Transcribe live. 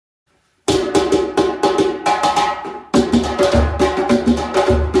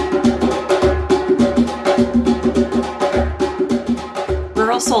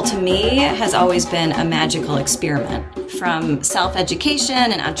school, to me, has always been a magical experiment. From self-education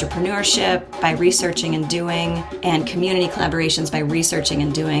and entrepreneurship by researching and doing, and community collaborations by researching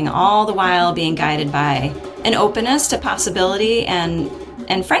and doing, all the while being guided by an openness to possibility and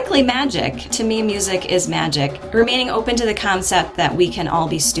frankly, magic. To me, music is magic. Remaining open to the concept that we can all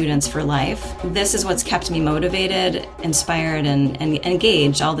be students for life. This is what's kept me motivated, inspired, and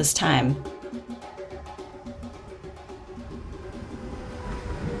engaged all this time.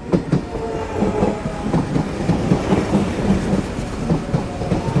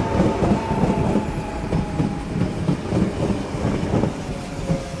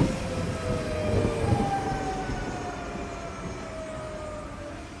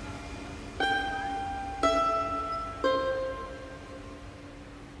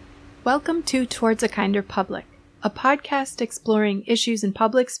 Welcome to Towards a Kinder Public, a podcast exploring issues in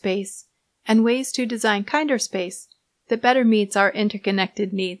public space and ways to design kinder space that better meets our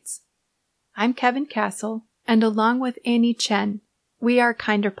interconnected needs. I'm Kevin Castle, and along with Annie Chen, we are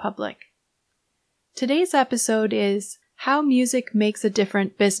Kinder Public. Today's episode is How Music Makes a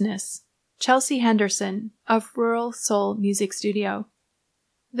Different Business, Chelsie Henderson of Rural Soul Music Studio.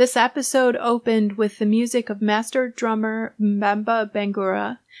 This episode opened with the music of master drummer Mbemba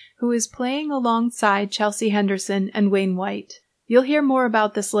Bangura, who is playing alongside Chelsie Henderson and Wayne White. You'll hear more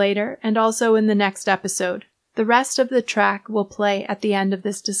about this later and also in the next episode. The rest of the track will play at the end of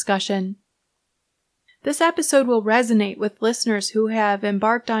this discussion. This episode will resonate with listeners who have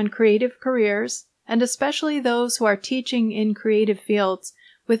embarked on creative careers, and especially those who are teaching in creative fields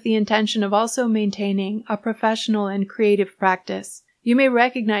with the intention of also maintaining a professional and creative practice. You may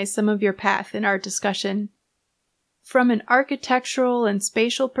recognize some of your path in our discussion. From an architectural and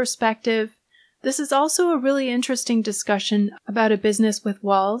spatial perspective, this is also a really interesting discussion about a business with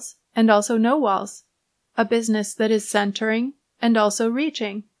walls and also no walls, a business that is centering and also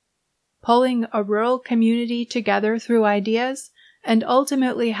reaching, pulling a rural community together through ideas and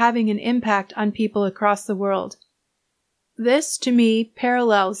ultimately having an impact on people across the world. This, to me,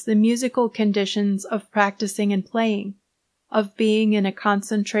 parallels the musical conditions of practicing and playing, of being in a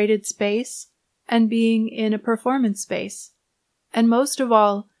concentrated space and being in a performance space, and most of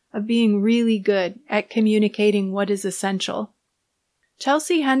all, of being really good at communicating what is essential.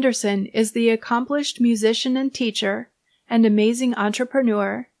 Chelsie Henderson is the accomplished musician and teacher and amazing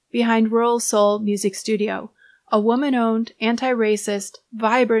entrepreneur behind Rural Soul Music Studio, a woman-owned, anti-racist,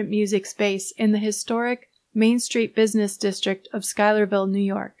 vibrant music space in the historic Main Street business district of Schuylerville, New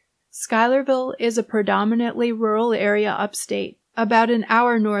York. Schuylerville is a predominantly rural area upstate, about an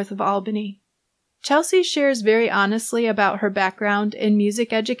hour north of Albany. Chelsie shares very honestly about her background in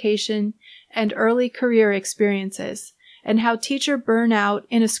music education and early career experiences, and how teacher burnout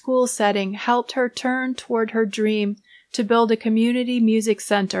in a school setting helped her turn toward her dream to build a community music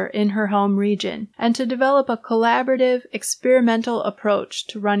center in her home region, and to develop a collaborative, experimental approach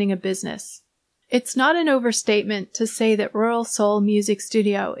to running a business. It's not an overstatement to say that Rural Soul Music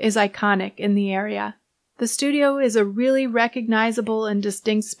Studio is iconic in the area. The studio is a really recognizable and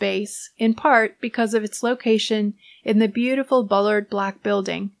distinct space, in part because of its location in the beautiful Bullard Block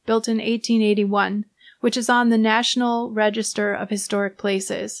building, built in 1881, which is on the National Register of Historic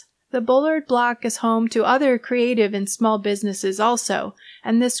Places. The Bullard Block is home to other creative and small businesses also,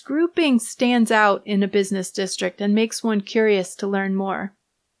 and this grouping stands out in a business district and makes one curious to learn more.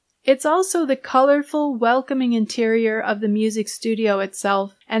 It's also the colorful, welcoming interior of the music studio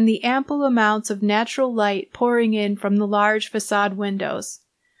itself and the ample amounts of natural light pouring in from the large facade windows.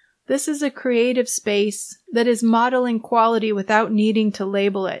 This is a creative space that is modeling quality without needing to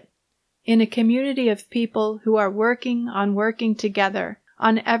label it, in a community of people who are working together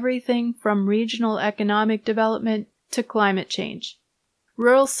on everything from regional economic development to climate change.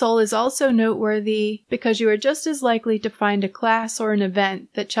 Rural Soul is also noteworthy because you are just as likely to find a class or an event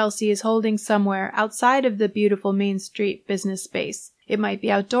that Chelsie is holding somewhere outside of the beautiful Main Street business space. It might be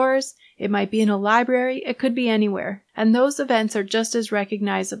outdoors, it might be in a library, it could be anywhere, and those events are just as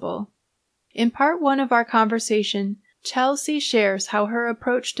recognizable. In part one of our conversation, Chelsie shares how her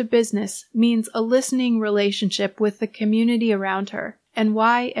approach to business means a listening relationship with the community around her, and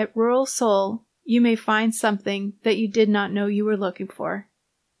why at Rural Soul you may find something that you did not know you were looking for.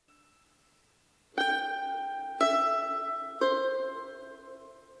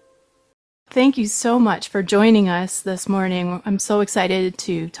 Thank you so much for joining us this morning. I'm so excited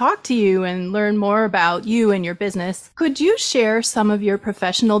to talk to you and learn more about you and your business. Could you share some of your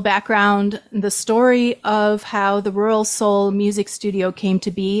professional background, the story of how the Rural Soul Music Studio came to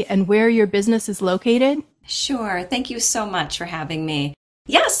be, and where your business is located? Sure. Thank you so much for having me.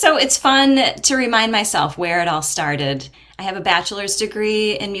 Yeah, so it's fun to remind myself where it all started. I have a bachelor's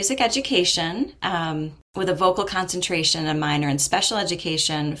degree in music education with a vocal concentration and minor in special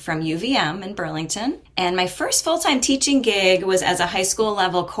education from UVM in Burlington. And my first full-time teaching gig was as a high school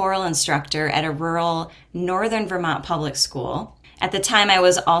level choral instructor at a rural northern Vermont public school. At the time, I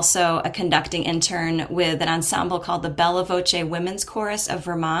was also a conducting intern with an ensemble called the Bella Voce Women's Chorus of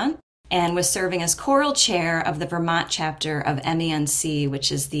Vermont, and was serving as choral chair of the Vermont chapter of MENC, which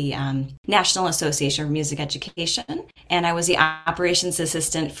is the National Association for Music Education. And I was the operations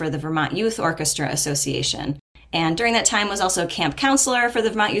assistant for the Vermont Youth Orchestra Association. And during that time was also camp counselor for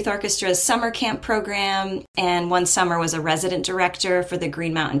the Vermont Youth Orchestra's summer camp program. And one summer was a resident director for the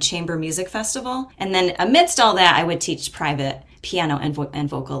Green Mountain Chamber Music Festival. And then amidst all that, I would teach private piano and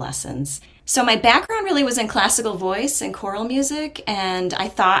vocal lessons. So my background really was in classical voice and choral music, and I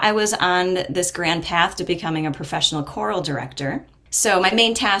thought I was on this grand path to becoming a professional choral director. So my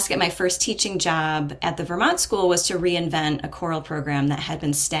main task at my first teaching job at the Vermont School was to reinvent a choral program that had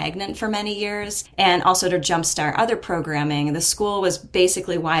been stagnant for many years, and also to jumpstart other programming. The school was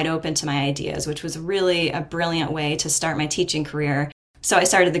basically wide open to my ideas, which was really a brilliant way to start my teaching career. So I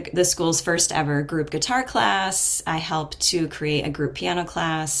started the school's first ever group guitar class. I helped to create a group piano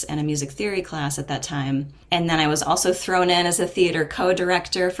class and a music theory class at that time. And then I was also thrown in as a theater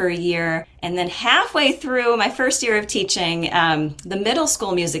co-director for a year. And then halfway through my first year of teaching, the middle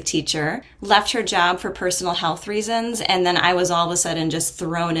school music teacher left her job for personal health reasons. And then I was all of a sudden just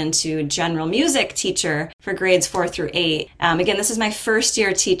thrown into general music teacher for grades 4 through 8. Again, this is my first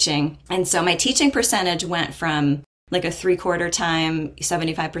year teaching. And so my teaching percentage went from like a 3/4 time,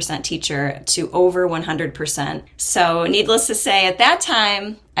 75% teacher to over 100%. So needless to say, at that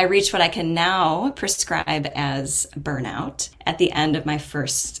time, I reached what I can now prescribe as burnout at the end of my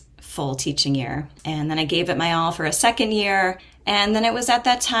first full teaching year. And then I gave it my all for a second year. And then it was at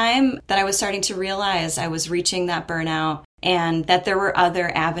that time that I was starting to realize I was reaching that burnout and that there were other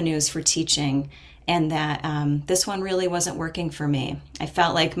avenues for teaching, and that this one really wasn't working for me. I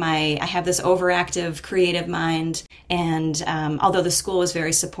felt like I have this overactive creative mind, and although the school was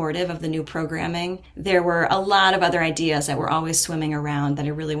very supportive of the new programming, there were a lot of other ideas that were always swimming around that I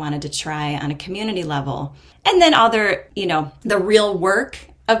really wanted to try on a community level. And then the real work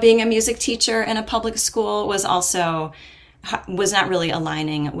of being a music teacher in a public school was not really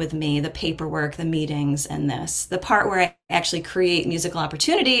aligning with me, the paperwork, the meetings, and this. The part where I actually create musical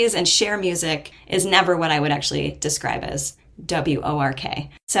opportunities and share music is never what I would actually describe as WORK.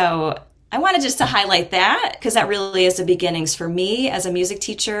 So I wanted just to highlight that because that really is the beginnings for me as a music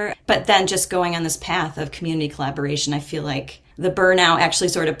teacher. But then just going on this path of community collaboration, I feel like the burnout actually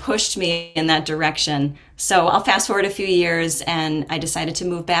sort of pushed me in that direction. So I'll fast forward a few years, and I decided to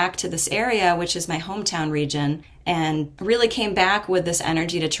move back to this area, which is my hometown region, and really came back with this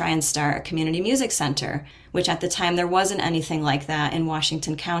energy to try and start a community music center, which at the time there wasn't anything like that in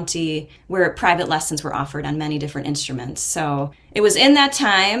Washington County, where private lessons were offered on many different instruments. So it was in that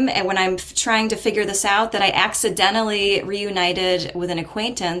time, and when I'm trying to figure this out, that I accidentally reunited with an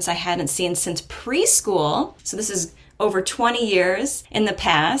acquaintance I hadn't seen since preschool. So this is over 20 years in the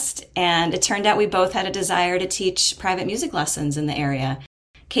past, and it turned out we both had a desire to teach private music lessons in the area.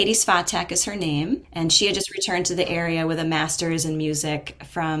 Katie Svatek is her name, and she had just returned to the area with a master's in music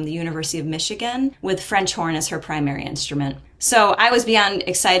from the University of Michigan, with French horn as her primary instrument. So I was beyond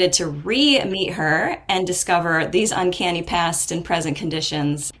excited to re-meet her and discover these uncanny past and present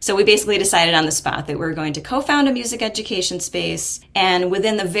conditions. So we basically decided on the spot that we were going to co-found a music education space, and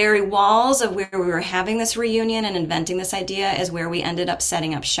within the very walls of where we were having this reunion and inventing this idea is where we ended up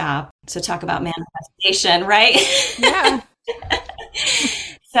setting up shop. So talk about manifestation, right? Yeah.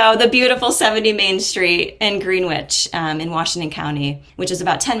 So the beautiful 70 Main Street in Greenwich in Washington County, which is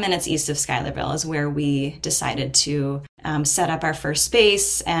about 10 minutes east of Schuylerville, is where we decided to set up our first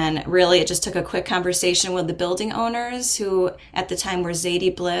space. And really, it just took a quick conversation with the building owners, who at the time were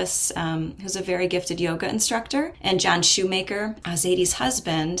Zadie Bliss, who's a very gifted yoga instructor, and John Shoemaker, Zadie's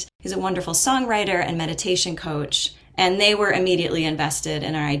husband, who's a wonderful songwriter and meditation coach. And they were immediately invested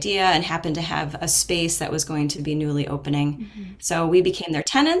in our idea and happened to have a space that was going to be newly opening. Mm-hmm. So we became their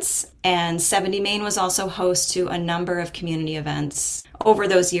tenants, and 70 Main was also host to a number of community events over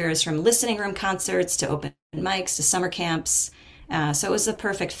those years, from listening room concerts to open mics to summer camps. So it was the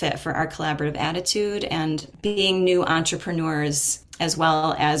perfect fit for our collaborative attitude and being new entrepreneurs as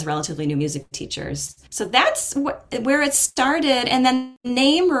well as relatively new music teachers. So that's where it started. And then the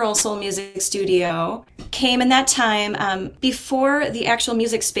name Rural Soul Music Studio came in that time before the actual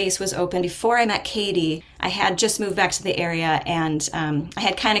music space was open. Before I met Katie, I had just moved back to the area, and I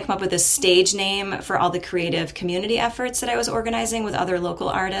had kind of come up with a stage name for all the creative community efforts that I was organizing with other local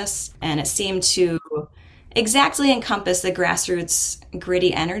artists. And it seemed to exactly encompass the grassroots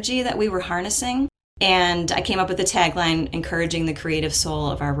gritty energy that we were harnessing. And I came up with the tagline, encouraging the creative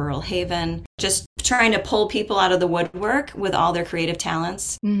soul of our rural haven, just trying to pull people out of the woodwork with all their creative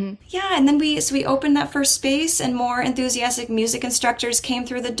talents. Mm-hmm. Yeah, and then we opened that first space, and more enthusiastic music instructors came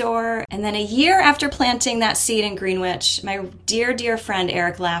through the door. And then a year after planting that seed in Greenwich, my dear, dear friend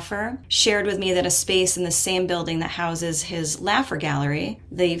Eric Laffer shared with me that a space in the same building that houses his Laffer Gallery,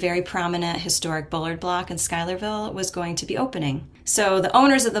 the very prominent historic Bullard block in Schuylerville, was going to be opening. So the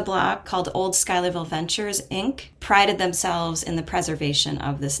owners of the block, called Old Schuylerville Ventures, Inc., prided themselves in the preservation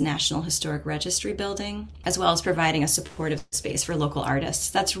of this National Historic Registry building, as well as providing a supportive space for local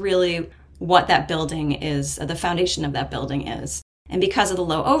artists. That's really what that building is, the foundation of that building is. And because of the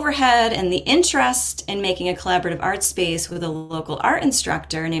low overhead and the interest in making a collaborative art space with a local art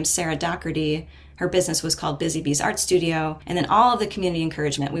instructor named Sarah Doherty, her business was called Busy Bees Art Studio, and then all of the community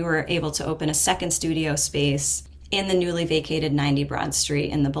encouragement, we were able to open a second studio space in the newly vacated 90 Broad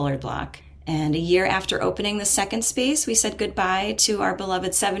Street in the Bullard block. And a year after opening the second space, we said goodbye to our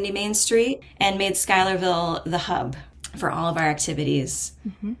beloved 70 Main Street and made Schuylerville the hub for all of our activities.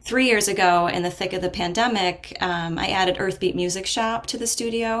 Mm-hmm. 3 years ago, in the thick of the pandemic, I added Earthbeat Music Shop to the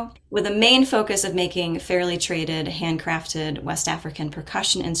studio with a main focus of making fairly traded, handcrafted West African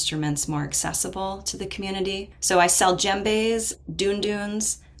percussion instruments more accessible to the community. So I sell djembes,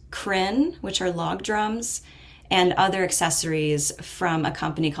 dunduns, krin, which are log drums, and other accessories from a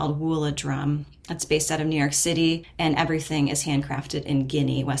company called Woola Drum. That's based out of New York City, and everything is handcrafted in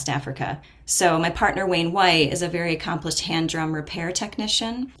Guinea, West Africa. So my partner, Wayne White, is a very accomplished hand drum repair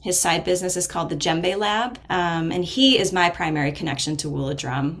technician. His side business is called the Djembe Lab, and he is my primary connection to Woola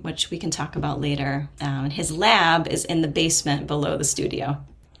Drum, which we can talk about later. His lab is in the basement below the studio.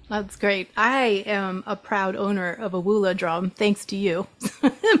 That's great. I am a proud owner of a Woola drum, thanks to you.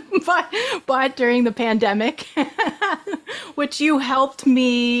 Bought during the pandemic, which you helped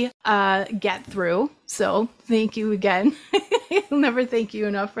me get through. So thank you again. I'll never thank you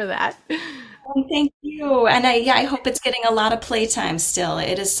enough for that. Oh, thank you. And I hope it's getting a lot of playtime still.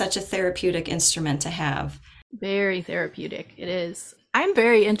 It is such a therapeutic instrument to have. Very therapeutic. It is. I'm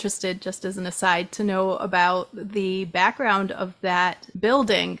very interested, just as an aside, to know about the background of that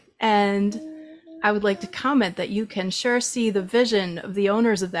building. And I would like to comment that you can sure see the vision of the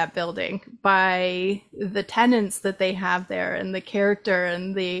owners of that building by the tenants that they have there and the character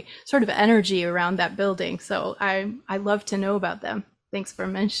and the sort of energy around that building. So I love to know about them. Thanks for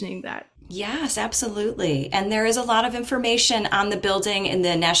mentioning that. Yes, absolutely. And there is a lot of information on the building in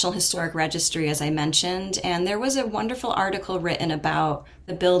the National Historic Registry, as I mentioned. And there was a wonderful article written about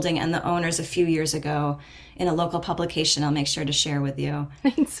the building and the owners a few years ago in a local publication I'll make sure to share with you.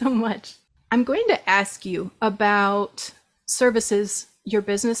 Thanks so much. I'm going to ask you about services your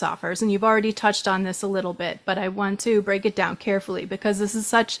business offers, and you've already touched on this a little bit, but I want to break it down carefully because this is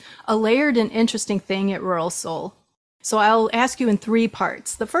such a layered and interesting thing at Rural Soul. So I'll ask you in 3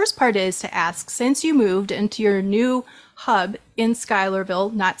 parts. The first part is to ask, since you moved into your new hub in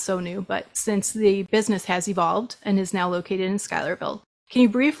Schuylerville, not so new, but since the business has evolved and is now located in Schuylerville, can you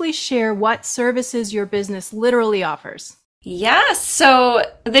briefly share what services your business literally offers? Yes, so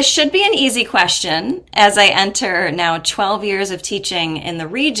this should be an easy question as I enter now 12 years of teaching in the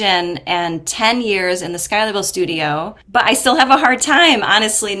region and 10 years in the Schuylerville studio, but I still have a hard time,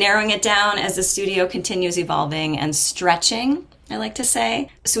 honestly, narrowing it down as the studio continues evolving and stretching, I like to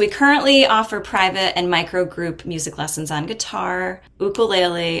say. So we currently offer private and micro group music lessons on guitar,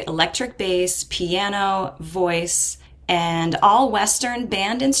 ukulele, electric bass, piano, voice, and all Western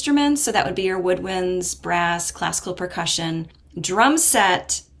band instruments. So that would be your woodwinds, brass, classical percussion, drum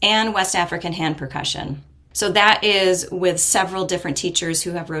set, and West African hand percussion. So that is with several different teachers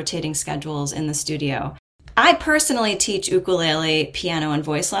who have rotating schedules in the studio. I personally teach ukulele, piano, and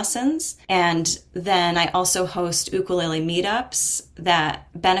voice lessons. And then I also host ukulele meetups that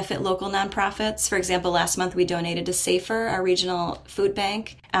benefit local nonprofits. For example, last month we donated to Safer, our regional food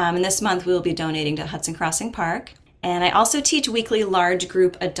bank. And this month we will be donating to Hudson Crossing Park. And I also teach weekly large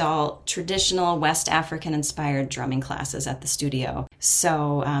group adult traditional West African inspired drumming classes at the studio.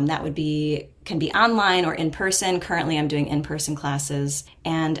 So that can be online or in person. Currently I'm doing in-person classes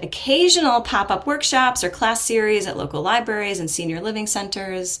and occasional pop-up workshops or class series at local libraries and senior living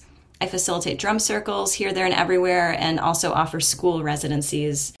centers. I facilitate drum circles here, there, and everywhere, and also offer school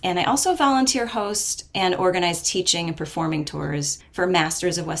residencies. And I also volunteer, host, and organize teaching and performing tours for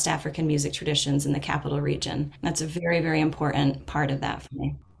Masters of West African Music Traditions in the Capital Region. That's a very, very important part of that for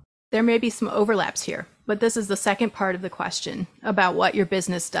me. There may be some overlaps here, but this is the second part of the question about what your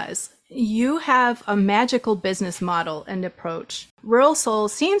business does. You have a magical business model and approach. Rural Soul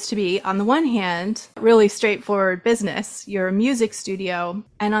seems to be, on the one hand, really straightforward business. You're a music studio.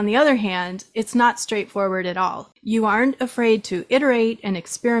 And on the other hand, it's not straightforward at all. You aren't afraid to iterate and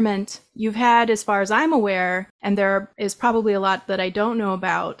experiment. You've had, as far as I'm aware, and there is probably a lot that I don't know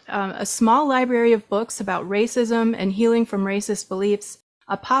about, a small library of books about racism and healing from racist beliefs,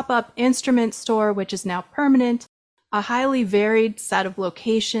 a pop-up instrument store, which is now permanent, a highly varied set of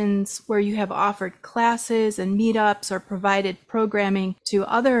locations where you have offered classes and meetups or provided programming to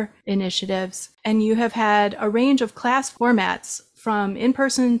other initiatives. And you have had a range of class formats from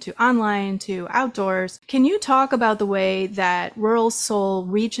in-person to online to outdoors. Can you talk about the way that Rural Soul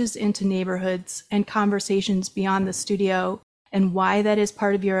reaches into neighborhoods and conversations beyond the studio and why that is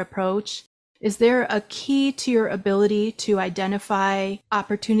part of your approach? Is there a key to your ability to identify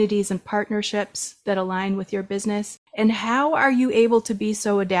opportunities and partnerships that align with your business? And how are you able to be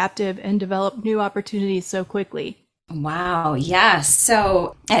so adaptive and develop new opportunities so quickly? Wow. Yes.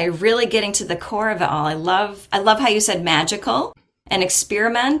 So really getting to the core of it all. I love how you said magical and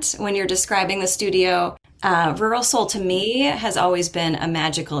experiment when you're describing the studio. Rural Soul to me has always been a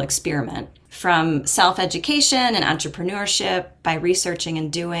magical experiment. From self-education and entrepreneurship by researching and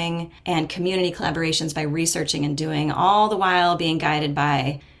doing, and community collaborations by researching and doing, all the while being guided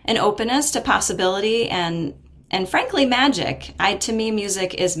by an openness to possibility and frankly, magic. To me,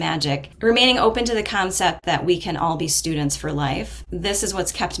 music is magic. Remaining open to the concept that we can all be students for life. This is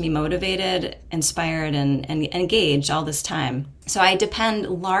what's kept me motivated, inspired, and engaged all this time. So I depend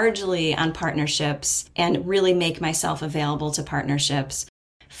largely on partnerships and really make myself available to partnerships.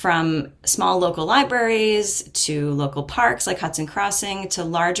 From small local libraries to local parks like Hudson Crossing to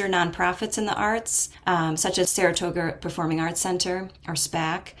larger nonprofits in the arts, such as Saratoga Performing Arts Center or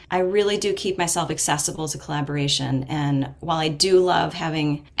SPAC. I really do keep myself accessible to collaboration. And while I do love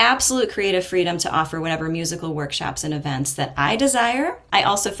having absolute creative freedom to offer whatever musical workshops and events that I desire, I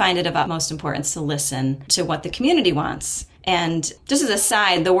also find it of utmost importance to listen to what the community wants. And just as a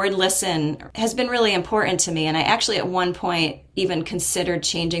side, the word listen has been really important to me. And I actually at one point even considered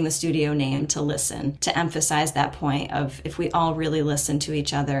changing the studio name to Listen, to emphasize that point of if we all really listen to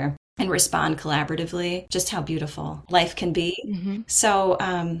each other and respond collaboratively, just how beautiful life can be. Mm-hmm. So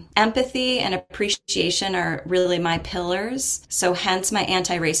empathy and appreciation are really my pillars. So hence my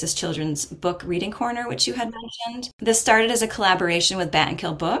anti-racist children's book reading corner, which you had mentioned. This started as a collaboration with Bat and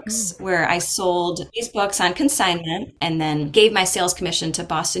Kill Books, where I sold these books on consignment and then gave my sales commission to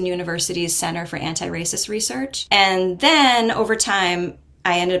Boston University's Center for Anti-Racist Research. And then over time,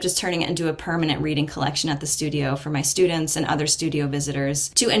 I ended up just turning it into a permanent reading collection at the studio for my students and other studio visitors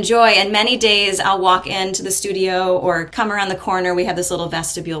to enjoy. And many days I'll walk into the studio or come around the corner. We have this little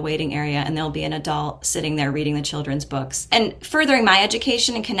vestibule waiting area and there'll be an adult sitting there reading the children's books and furthering my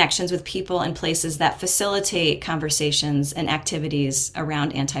education and connections with people and places that facilitate conversations and activities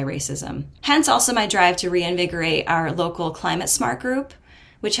around anti-racism. Hence also my drive to reinvigorate our local climate smart group,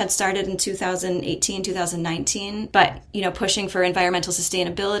 which had started in 2018, 2019, but, pushing for environmental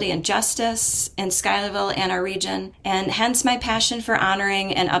sustainability and justice in Schuylerville and our region. And hence my passion for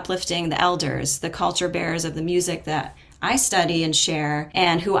honoring and uplifting the elders, the culture bearers of the music that I study and share,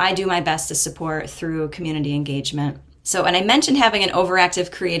 and who I do my best to support through community engagement. So, and I mentioned having an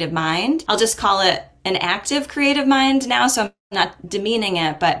overactive creative mind. I'll just call it an active creative mind now, so I'm not demeaning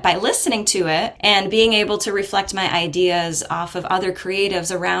it, but by listening to it and being able to reflect my ideas off of other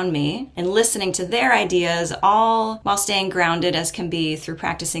creatives around me and listening to their ideas, all while staying grounded as can be through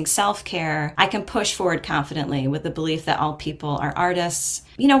practicing self-care, I can push forward confidently with the belief that all people are artists,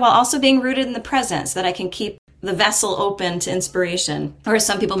 while also being rooted in the present so that I can keep the vessel open to inspiration, or as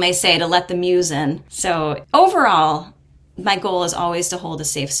some people may say, to let the muse in. So overall, my goal is always to hold a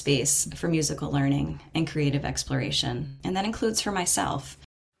safe space for musical learning and creative exploration, and that includes for myself.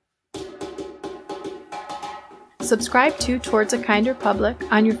 Subscribe to Towards a Kinder Public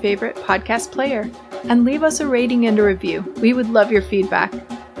on your favorite podcast player, and leave us a rating and a review. We would love your feedback.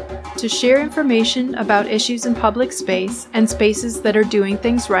 To share information about issues in public space and spaces that are doing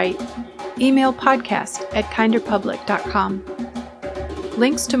things right, email podcast@kinderpublic.com.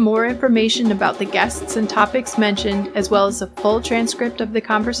 Links to more information about the guests and topics mentioned, as well as a full transcript of the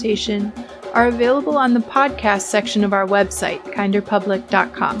conversation, are available on the podcast section of our website,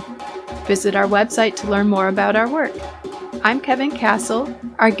 kinderpublic.com. Visit our website to learn more about our work. I'm Kevin Castle.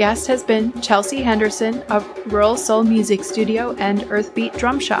 Our guest has been Chelsie Henderson of Rural Soul Music Studio and Earthbeat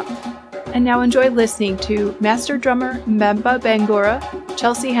Drum Shop. And now enjoy listening to master drummer Mbemba Bangura,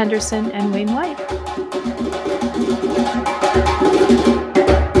 Chelsie Henderson, and Wayne White.